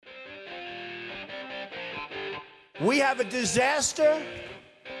We have a disaster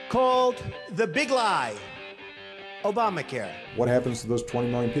called the Big Lie, Obamacare. What happens to those 20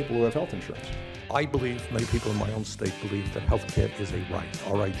 million people who have health insurance? I believe, many people in my own state believe, that health care is a right,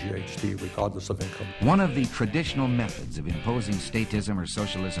 R-I-G-H-T, regardless of income. One of the traditional methods of imposing statism or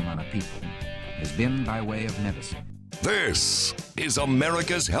socialism on a people has been by way of medicine. This is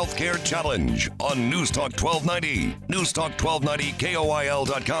America's Healthcare Challenge on News Talk 1290, News Talk 1290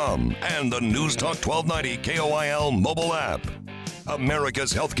 KOIL.com, and the News Talk 1290 KOIL mobile app.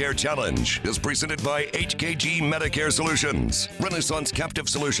 America's Healthcare Challenge is presented by HKG Medicare Solutions, Renaissance Captive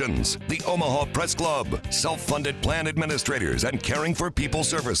Solutions, the Omaha Press Club, Self-Funded Plan Administrators, and Caring for People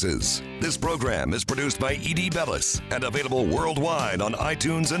Services. This program is produced by E.D. Bellis and available worldwide on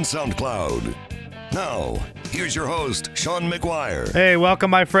iTunes and SoundCloud. Now, here's your host, Sean McGuire. Hey,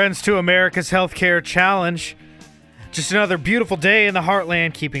 welcome, my friends, to America's Healthcare Challenge. Just another beautiful day in the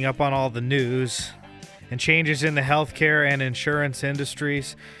heartland, keeping up on all the news and changes in the healthcare and insurance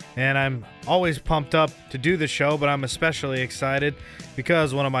industries. And I'm always pumped up to do the show, but I'm especially excited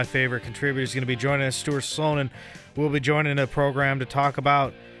because one of my favorite contributors is going to be joining us, Stuart Slonin. We'll be joining the program to talk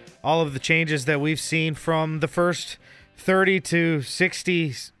about all of the changes that we've seen from the first 30 to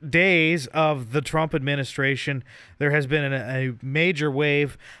 60 days of the Trump administration. There has been a major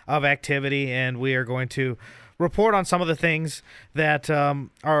wave of activity, and we are going to report on some of the things that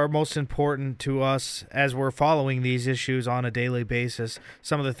are most important to us as we're following these issues on a daily basis.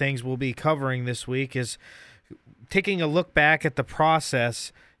 Some of the things we'll be covering this week is taking a look back at the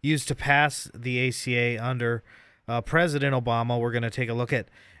process used to pass the ACA under President Obama. We're going to take a look at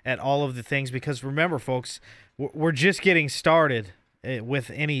all of the things because remember, folks, we're just getting started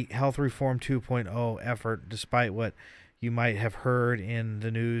with any Health Reform 2.0 effort, despite what you might have heard in the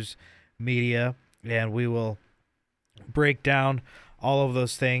news media, and we will break down all of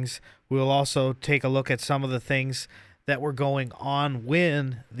those things. We'll also take a look at some of the things that were going on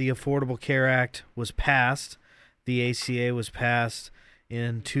when the Affordable Care Act was passed. The ACA was passed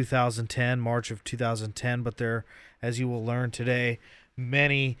in 2010, March of 2010, but there, as you will learn today,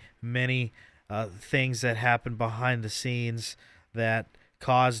 many things that happened behind the scenes that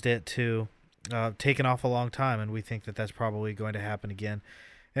caused it to take an awful long time, and we think that that's probably going to happen again.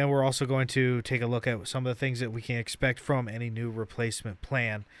 And we're also going to take a look at some of the things that we can expect from any new replacement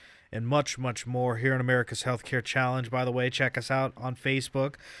plan and much, much more here in America's Healthcare Challenge. By the way, check us out on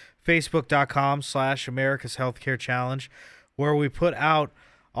Facebook, facebook.com/America's Healthcare Challenge, where we put out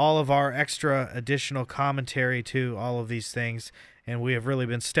all of our extra additional commentary to all of these things. And we have really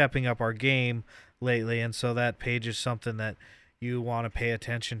been stepping up our game lately, and so that page is something that you want to pay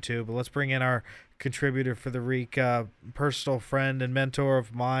attention to. But let's bring in our contributor for the week, personal friend and mentor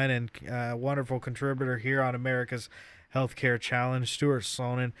of mine and wonderful contributor here on America's Healthcare Challenge, Stuart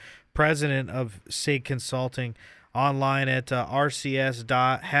Slonin, president of SIG Consulting, online at rcs-ins.com.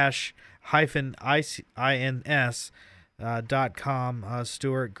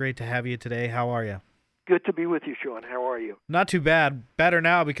 Stuart, great to have you today. How are you? Good to be with you, Sean. How are you? Not too bad. Better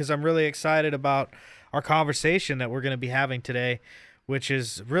now because I'm really excited about our conversation that we're going to be having today, which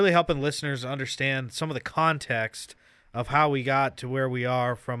is really helping listeners understand some of the context of how we got to where we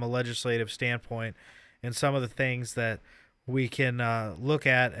are from a legislative standpoint and some of the things that we can look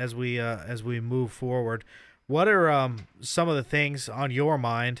at as we move forward. What are some of the things on your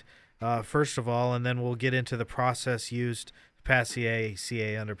mind, first of all, and then we'll get into the process used to pass the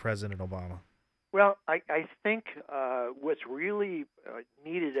ACA under President Obama? Well, I think what's really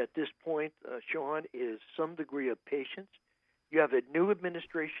needed at this point, Sean, is some degree of patience. You have a new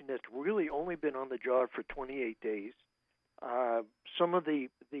administration that's really only been on the job for 28 days. Some of the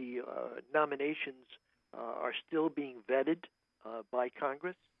nominations are still being vetted by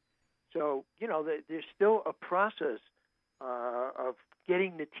Congress. So, there's still a process of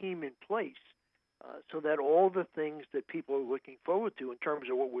getting the team in place so that all the things that people are looking forward to in terms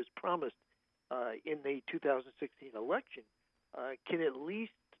of what was promised in the 2016 election can at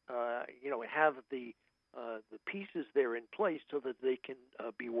least have the pieces there in place so that they can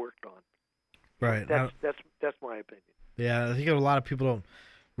be worked on. Right. That's my opinion. Yeah, I think a lot of people don't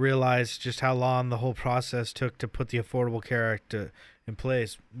realize just how long the whole process took to put the Affordable Care Act in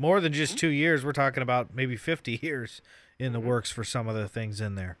place. More than just 2 years. We're talking about maybe 50 years in the works for some of the things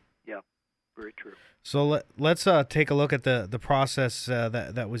in there. Yeah, very true. So let's take a look at the process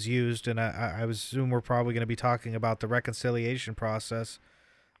that was used, and I assume we're probably going to be talking about the reconciliation process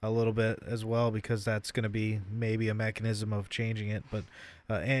a little bit as well, because that's going to be maybe a mechanism of changing it. But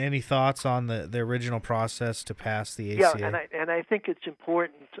any thoughts on the original process to pass the ACA? Yeah, and I think it's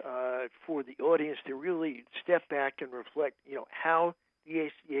important for the audience to really step back and reflect, how the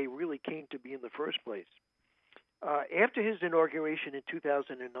ACA really came to be in the first place. After his inauguration in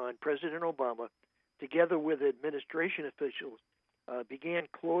 2009, President Obama, together with administration officials, began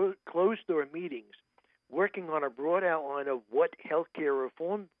closed-door meetings working on a broad outline of what healthcare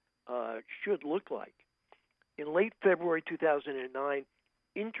reform should look like. In late February 2009,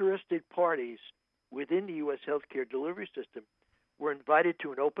 interested parties within the U.S. healthcare delivery system were invited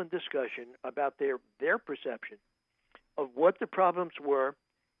to an open discussion about their perception of what the problems were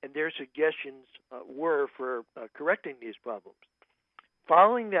and their suggestions were for correcting these problems.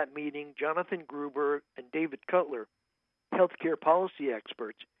 Following that meeting, Jonathan Gruber and David Cutler, healthcare policy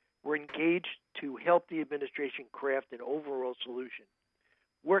experts, were engaged to help the administration craft an overall solution,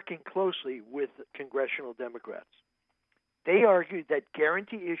 working closely with congressional Democrats. They argued that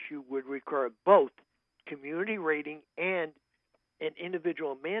guarantee issue would require both community rating and an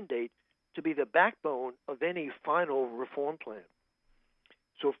individual mandate to be the backbone of any final reform plan.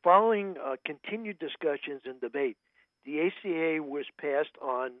 So following continued discussions and debate, the ACA was passed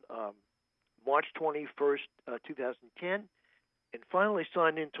on March 21st, 2010, and finally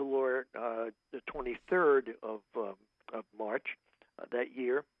signed into law the 23rd of March that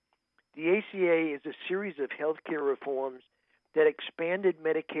year. The ACA is a series of healthcare reforms that expanded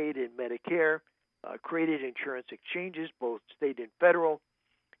Medicaid and Medicare, created insurance exchanges, both state and federal,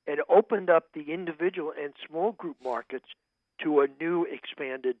 and opened up the individual and small group markets to a new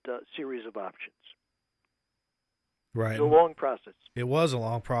expanded series of options. Right. It's a long process. It was a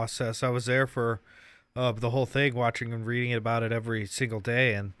long process. I was there for the whole thing, watching and reading about it every single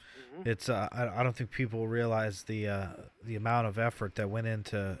day, and it's I don't think people realize the amount of effort that went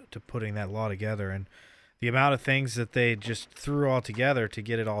into putting that law together, and the amount of things that they just threw all together to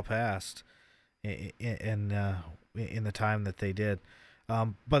get it all passed in the time that they did.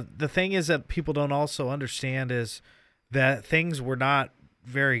 But the thing is that people don't also understand is that things were not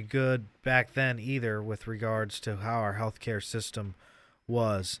very good back then either with regards to how our healthcare system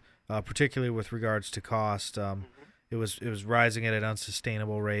was, particularly with regards to cost. It was rising at an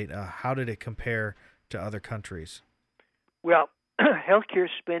unsustainable rate. How did it compare to other countries? Well, healthcare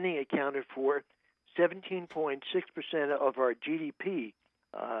spending accounted for 17.6% of our GDP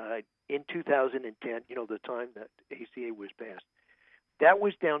in 2010, the time that ACA was passed. That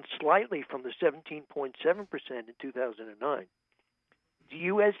was down slightly from the 17.7% in 2009. The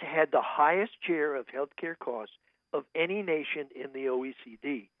U.S. had the highest share of healthcare costs of any nation in the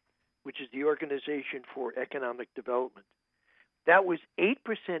OECD, which is the Organization for Economic Development. That was 8%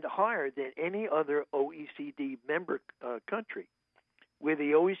 higher than any other OECD member country, where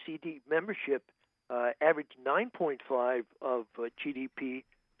the OECD membership averaged 9.5% of GDP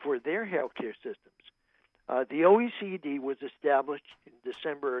for their healthcare systems. The OECD was established in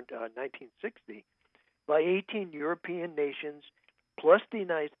December 1960 by 18 European nations, plus the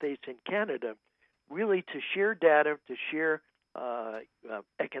United States and Canada, really to share data, to share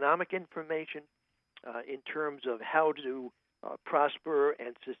economic information in terms of how to prosper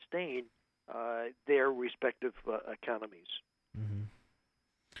and sustain their respective economies. Mm-hmm.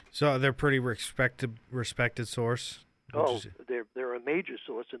 So they're pretty respected source. They're a major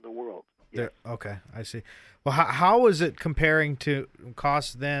source in the world. Yes. Okay, I see. Well, how is it comparing to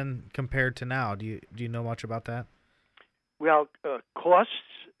costs then compared to now? Do you know much about that? Well, costs,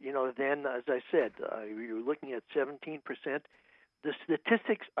 then, as I said, you're looking at 17%. The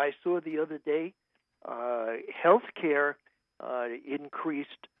statistics I saw the other day, healthcare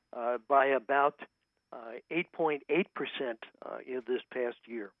increased by about 8.8% in this past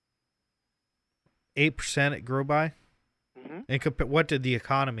year. 8% it grew by? Mm-hmm. And what did the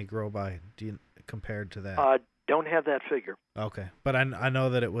economy grow by compared to that? Don't have that figure. Okay, but I know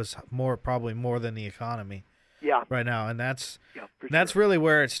that it was probably more than the economy. Yeah. Right now, and that's sure. really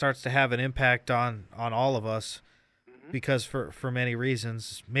where it starts to have an impact on all of us, because for many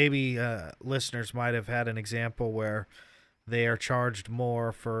reasons, maybe listeners might have had an example where they are charged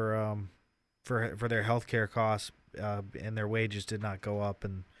more for their healthcare costs, and their wages did not go up,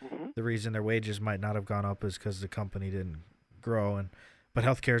 and the reason their wages might not have gone up is because the company didn't grow, but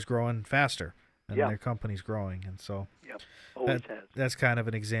healthcare is growing faster, and their company's growing, and so always has. That's kind of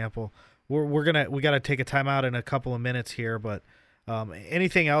an example. We got to take a time out in a couple of minutes here, but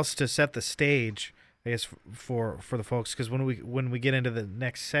anything else to set the stage, I guess, for the folks, because when we get into the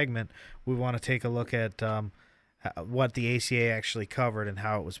next segment, we want to take a look at what the ACA actually covered and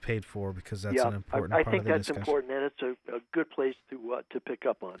how it was paid for, because that's an important part of the discussion. I think that's important, and it's a good place to pick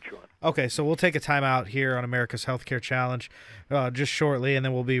up on, Sean. Okay, so we'll take a time out here on America's Healthcare Challenge just shortly, and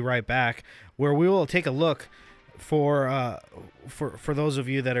then we'll be right back, where we will take a look for those of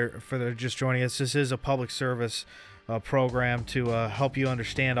you that are just joining us. This is a public service program to help you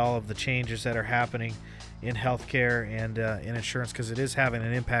understand all of the changes that are happening in healthcare and in insurance, because it is having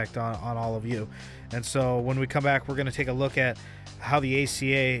an impact on all of you. And so when we come back, we're going to take a look at how the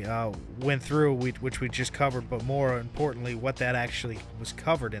ACA went through, which we just covered, but more importantly, what that actually was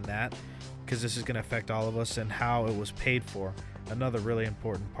covered in that, because this is going to affect all of us, and how it was paid for. Another really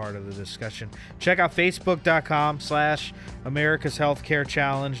important part of the discussion. Check out Facebook.com/America's Healthcare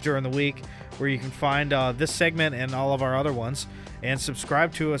Challenge during the week, where you can find this segment and all of our other ones, and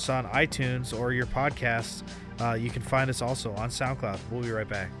subscribe to us on iTunes or your podcasts. You can find us also on SoundCloud. We'll be right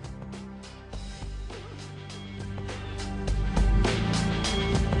back.